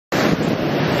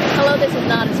No, this is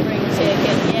not a spring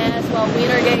chicken. Yes, well,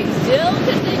 Wienergate still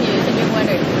continues, and you're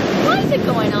wondering, why is it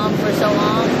going on for so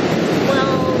long?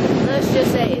 Well, let's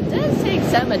just say it does take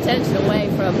some attention away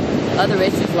from other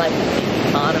issues like the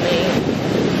economy.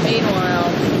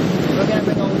 Meanwhile, we're going to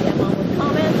bring Oldecam on with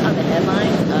comments on the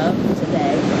headlines of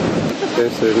today.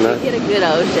 This is not. We get a good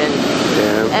ocean.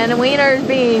 Yeah. And Wiener's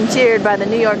being cheered by the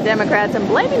New York Democrats and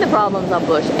blaming the problems on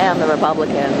Bush and the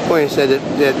Republicans. Well, he said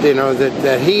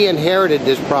that he inherited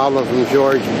this problem from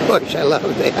George Bush. I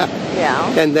love that.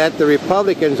 Yeah. And that the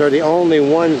Republicans are the only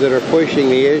ones that are pushing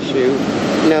the issue.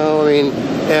 No, I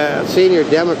mean, senior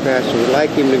Democrats would like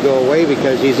him to go away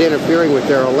because he's interfering with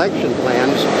their election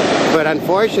plans. But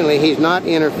unfortunately, he's not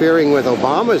interfering with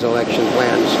Obama's election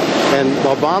plans. And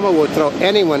Obama will throw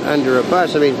anyone under a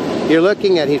bus. I mean, you're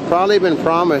looking at, he's probably been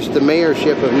promised the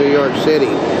mayorship of New York City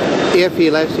if he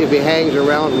hangs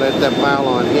around and lets that pile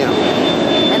on him.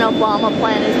 And Obama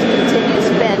plan is to continue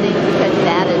spending because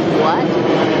that is what?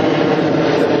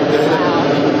 Wow.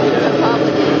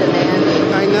 Republican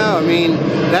demanding. I know. I mean,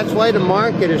 that's why the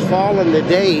market has fallen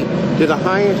today to the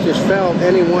highest it's felt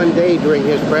any one day during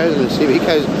his presidency,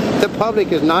 because the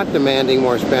public is not demanding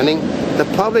more spending. The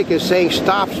public is saying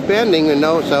stop spending, and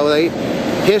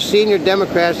his senior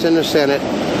Democrats in the Senate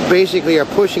basically are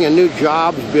pushing a new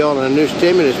jobs bill and a new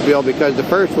stimulus bill because the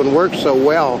first one worked so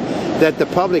well that the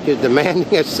public is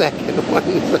demanding a second one.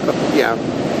 So, yeah.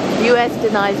 U.S.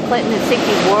 denies Clinton is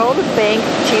seeking World Bank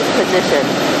chief position.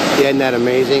 Isn't that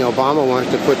amazing? Obama wants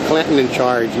to put Clinton in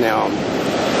charge now.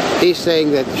 She's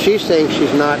saying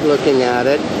she's not looking at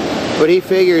it, but he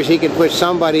figures he can put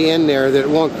somebody in there that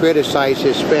won't criticize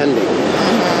his spending.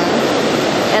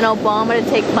 And Obama to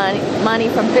take money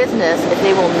from business if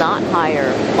they will not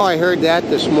hire. Oh, I heard that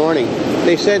this morning.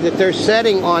 They said that they're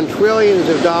setting on trillions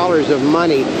of dollars of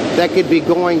money that could be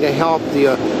going to help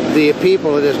the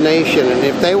people of this nation. And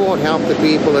if they won't help the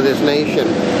people of this nation,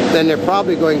 then they're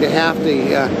probably going to have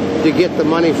to get the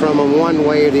money from them one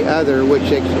way or the other, which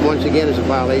once again is a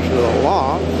violation of the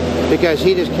law, because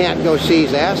he just can't go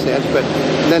seize assets. But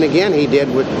then again, he did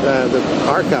with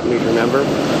our companies, remember?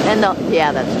 And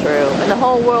yeah, that's true. And the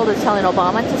whole world is telling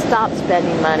Obama to stop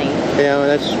spending money. Yeah,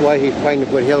 that's why he's trying to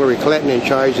put Hillary Clinton in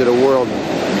charge of the World,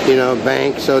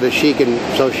 Bank, so that she'll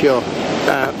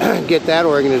get that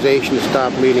organization to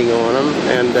stop leaning on him.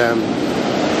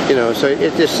 And so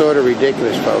it's just sort of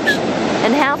ridiculous, folks.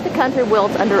 And half the country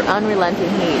wilts under unrelenting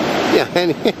heat. Yeah,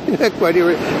 and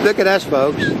look at us,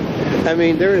 folks. I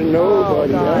mean, there is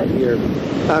nobody out here.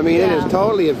 I mean, It is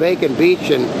totally a vacant beach,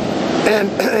 and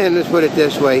let's put it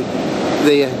this way: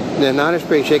 the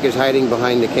non-spring chick is hiding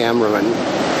behind the cameraman.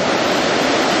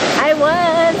 I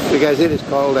was. Because it is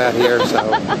cold out here,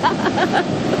 so.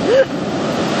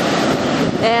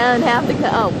 And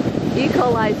E.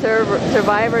 coli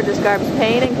survivor describes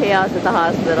pain and chaos at the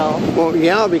hospital. Well,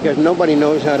 yeah, because nobody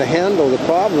knows how to handle the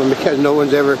problem, because no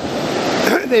one's ever.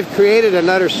 They've created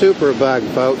another superbug,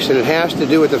 folks, and it has to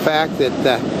do with the fact that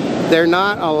they're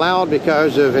not allowed,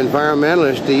 because of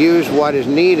environmentalists, to use what is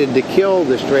needed to kill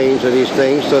the strains of these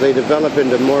things, so they develop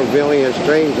into more virulent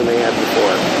strains than they had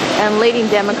before. And leading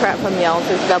Democrat from the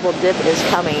altars, double dip is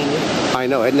coming. I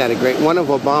know, isn't that a great? One of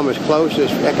Obama's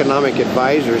closest economic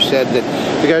advisors said that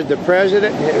because the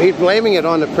president, he's blaming it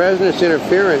on the president's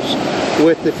interference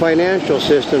with the financial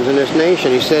systems in this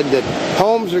nation. He said that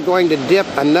homes are going to dip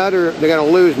they're going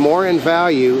to lose more in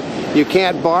value. You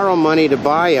can't borrow money to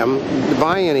buy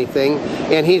anything,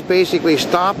 and he's basically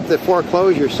stopped the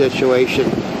foreclosure situation.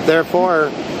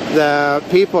 Therefore, the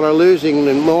people are losing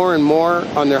more and more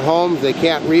on their homes. They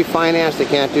can't refinance, they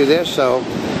can't do this, so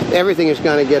everything is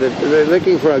going to they're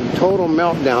looking for a total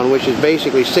meltdown, which is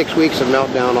basically 6 weeks of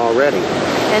meltdown already.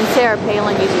 And Sarah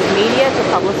Palin uses media to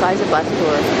publicize a bus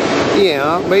tour.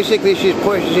 Yeah, basically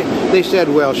they said,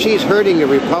 well, she's hurting the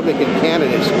Republican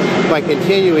candidates by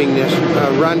continuing this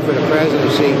run for the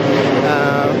presidency.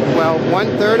 Well,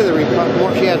 1/3 of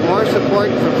the she has more support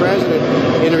for president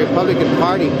in the Republican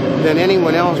Party than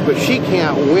anyone else, but she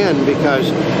can't win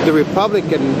because the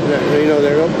Republican,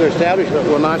 their establishment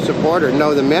will not support her.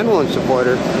 No, the men won't support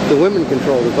her. The women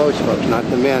control the votes, folks, not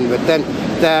the men. But then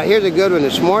here's a good one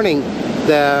this morning.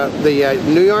 The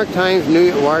New York Times and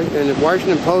the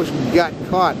Washington Post got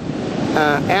caught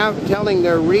telling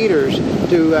their readers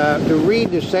to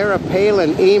read the Sarah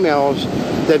Palin emails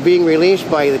that being released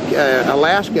by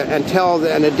Alaska and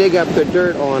to dig up the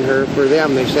dirt on her for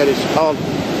them. They said it's called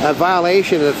a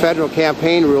violation of the federal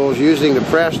campaign rules, using the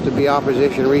press to be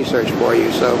opposition research for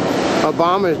you. So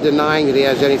Obama is denying that he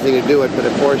has anything to do with it,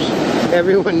 but of course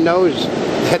everyone knows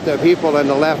that the people in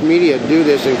the left media do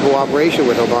this in cooperation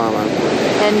with Obama.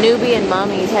 And Nubian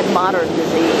mummies had modern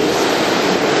disease.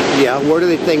 Yeah, where do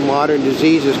they think modern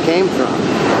diseases came from?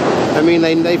 I mean,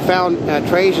 they found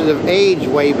traces of age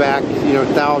way back,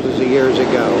 thousands of years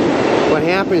ago. What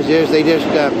happens is they just,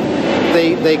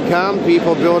 they come,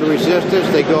 people build a resistance,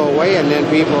 they go away, and then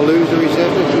people lose the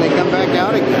resistance and they come back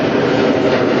out again.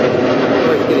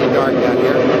 It's getting dark down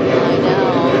here. I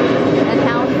know. And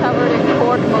house covered in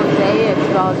cork mosaics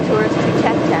draws tourists to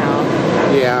Tech Town.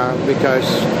 Yeah, because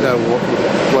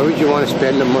why would you want to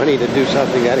spend the money to do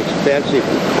something that expensive?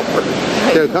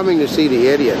 They're coming to see the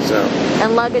idiot, so.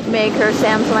 And luggage maker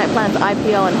Samsonite plans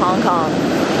IPO in Hong Kong.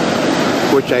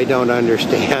 Which I don't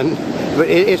understand. But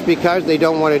it's because they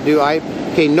don't want to do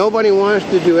okay, nobody wants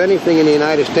to do anything in the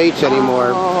United States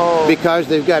anymore because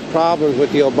they've got problems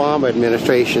with the Obama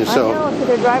administration. So I know, so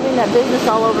they're driving that business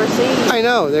all overseas. I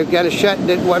know, they've got to shut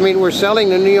it. I mean, we're selling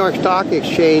the New York Stock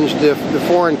Exchange to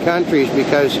foreign countries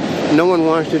because no one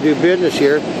wants to do business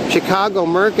here. Chicago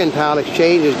Mercantile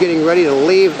Exchange is getting ready to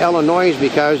leave Illinois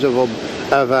because of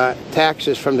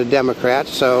taxes from the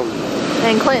Democrats. So.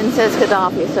 And Clinton says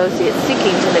Gaddafi associates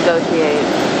seeking to negotiate.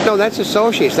 No, that's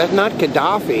associates. That's not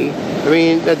Gaddafi. I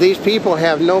mean, these people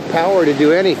have no power to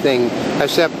do anything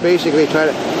except basically try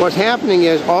to... What's happening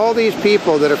is all these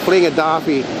people that are fleeing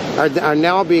Gaddafi are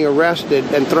now being arrested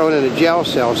and thrown in a jail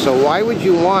cell. So why would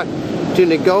you want to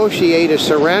negotiate a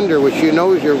surrender which you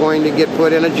know you're going to get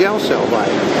put in a jail cell by?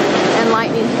 And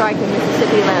lightning strike in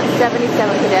Mississippi lands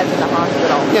 77 cadets in the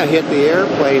hospital. Yeah, hit the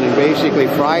airplane and basically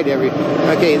fried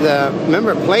Okay,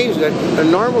 remember planes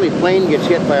normally plane gets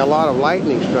hit by a lot of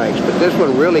lightning strikes, but this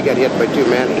one really got hit by too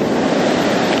many.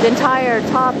 The entire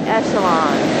top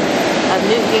echelon of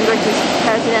Newt Gingrich's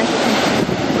presidential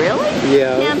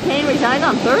campaign resigned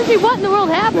on Thursday. What in the world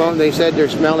happened? Well, they said they're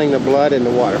smelling the blood in the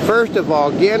water. First of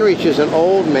all, Gingrich is an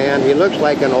old man. He looks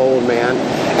like an old man,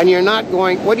 and you're not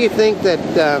going. What do you think that?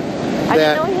 I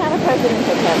didn't know he had a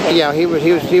presidential campaign. Yeah, he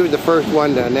was the first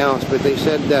one to announce. But they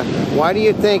said, why do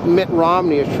you think Mitt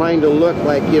Romney is trying to look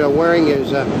like wearing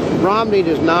his? Romney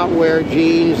does not wear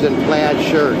jeans and plaid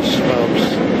shirts,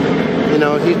 folks.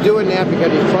 He's doing that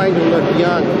because he's trying to look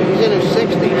young. He's in his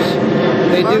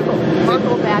 60s.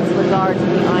 Merkel backs Lagarde to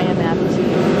the IMF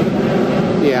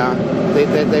chief. Yeah,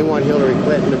 they want Hillary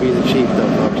Clinton to be the chief, though,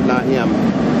 folks, not him.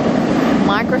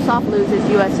 Microsoft loses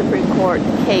U.S. Supreme Court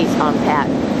case on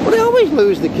patents. Well, they always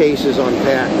lose the cases on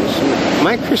patents.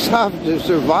 Microsoft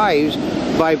survives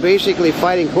by basically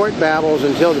fighting court battles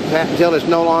until it's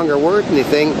no longer worth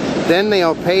anything. Then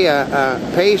they'll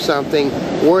pay something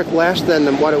worth less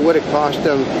than what it would have cost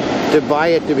them to buy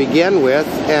it to begin with,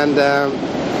 and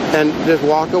just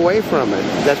walk away from it.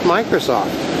 That's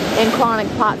Microsoft. And chronic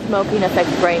pot smoking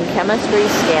affects brain chemistry,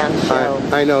 scans show.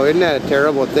 I know, isn't that a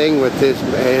terrible thing with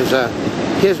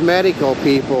his medical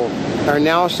people are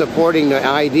now supporting the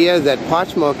idea that pot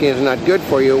smoking is not good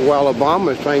for you, while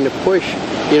Obama is trying to push,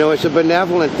 it's a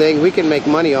benevolent thing. We can make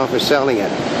money off of selling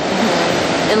it.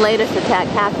 And latest attack,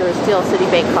 hackers steal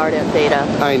Citibank card data.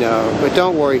 I know, but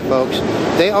don't worry, folks.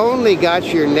 They only got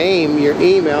your name, your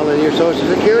email, and your social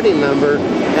security number,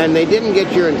 and they didn't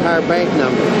get your entire bank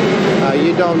number.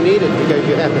 You don't need it because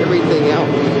you have everything else.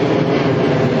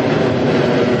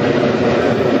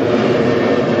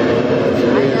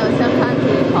 I know, sometimes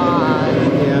we pause.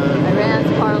 Yeah.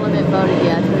 Iran's parliament voted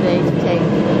yesterday to take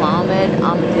Mohammed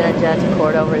Ahmadinejad to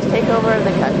court over his takeover of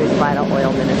the country's vital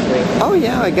oil ministry. Oh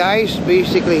yeah, the guy's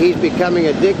basically, he's becoming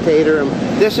a dictator.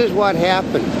 This is what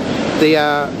happened.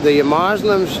 The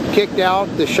Muslims kicked out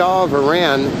the Shah of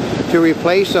Iran to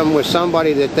replace him with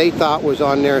somebody that they thought was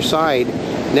on their side.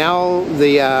 Now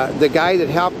the guy that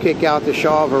helped kick out the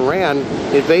Shah of Iran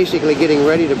is basically getting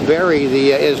ready to bury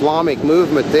the Islamic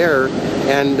movement there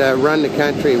and run the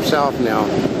country himself now.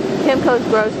 PIMCO's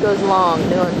gross goes long,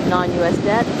 non-U.S.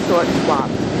 debt, short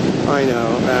swaps. I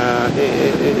know.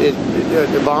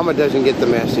 Obama doesn't get the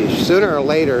message. Sooner or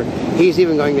later, he's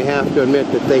even going to have to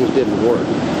admit that things didn't work.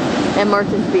 And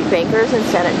merchants beat bankers in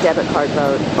Senate debit card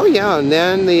vote. Oh yeah, and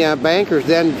then the bankers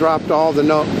then dropped all the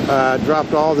no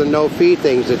fee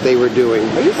things that they were doing.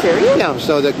 Are you serious? Yeah.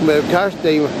 So the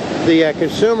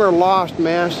consumer lost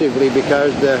massively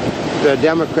because the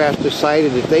Democrats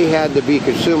decided that they had to be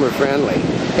consumer friendly.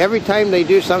 Every time they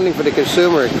do something for the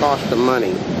consumer, it costs them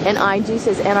money. And IG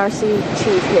says NRC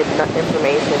chief hid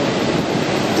information.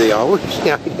 They always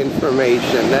hide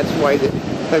information. That's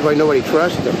why nobody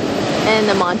trusts them. And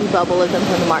the Monty Bubbleism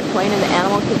from the Mark Twain and the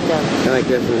Animal Kingdom. Like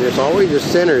this, it's always the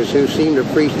sinners who seem to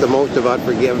preach the most about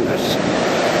forgiveness.